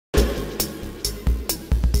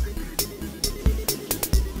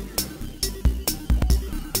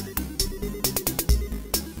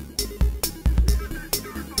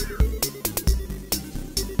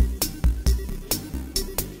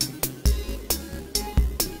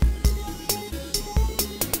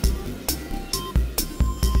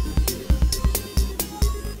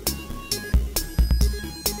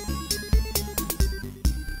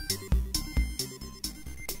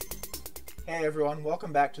everyone,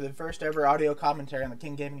 welcome back to the first ever audio commentary on the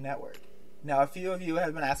King Gaming Network. Now, a few of you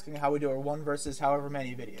have been asking how we do our 1 versus however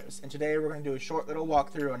many videos, and today we're going to do a short little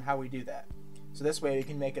walkthrough on how we do that. So this way you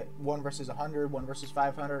can make it 1 versus 100, 1 versus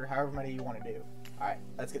 500, however many you want to do. Alright,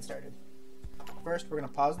 let's get started. First, we're going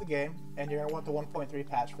to pause the game, and you're going to want the 1.3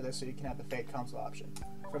 patch for this so you can have the fake console option.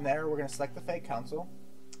 From there, we're going to select the fake console.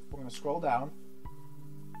 We're going to scroll down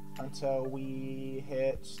until we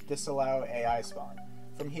hit disallow AI spawn.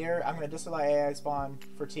 From here, I'm going to disallow AI spawn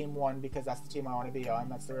for Team 1 because that's the team I want to be on.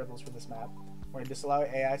 That's the Rebels for this map. We're going to disallow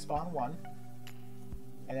AI spawn 1.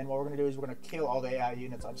 And then what we're going to do is we're going to kill all the AI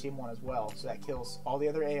units on Team 1 as well. So that kills all the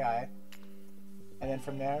other AI. And then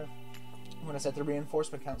from there, I'm going to set the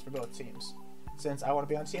reinforcement counts for both teams. Since I want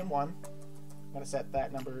to be on Team 1, I'm going to set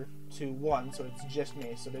that number to 1, so it's just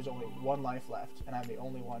me. So there's only 1 life left, and I'm the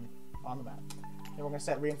only one on the map. And we're going to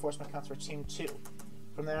set reinforcement counts for Team 2.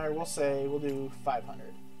 From there, we'll do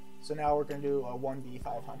 500. So now we're going to do a 1v500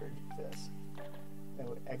 for this. Then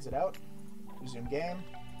we'll exit out, resume game,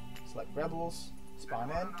 select Rebels,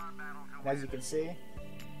 spawn in, and as you can see,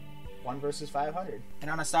 1 versus 500.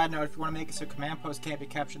 And on a side note, if you want to make it so command post can't be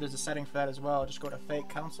captured, there's a setting for that as well. Just go to fake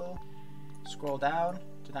console, scroll down,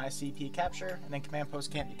 deny CP capture, and then command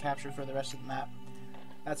post can't be captured for the rest of the map.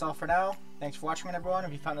 That's all for now. Thanks for watching, everyone.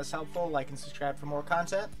 If you found this helpful, like and subscribe for more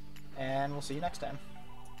content, and we'll see you next time.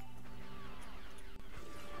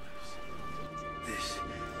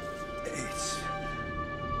 It's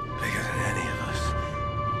bigger than any of us.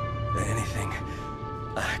 Anything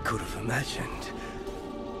I could have imagined.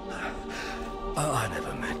 I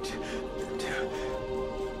never meant to.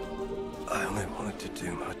 I only wanted to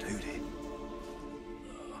do my duty.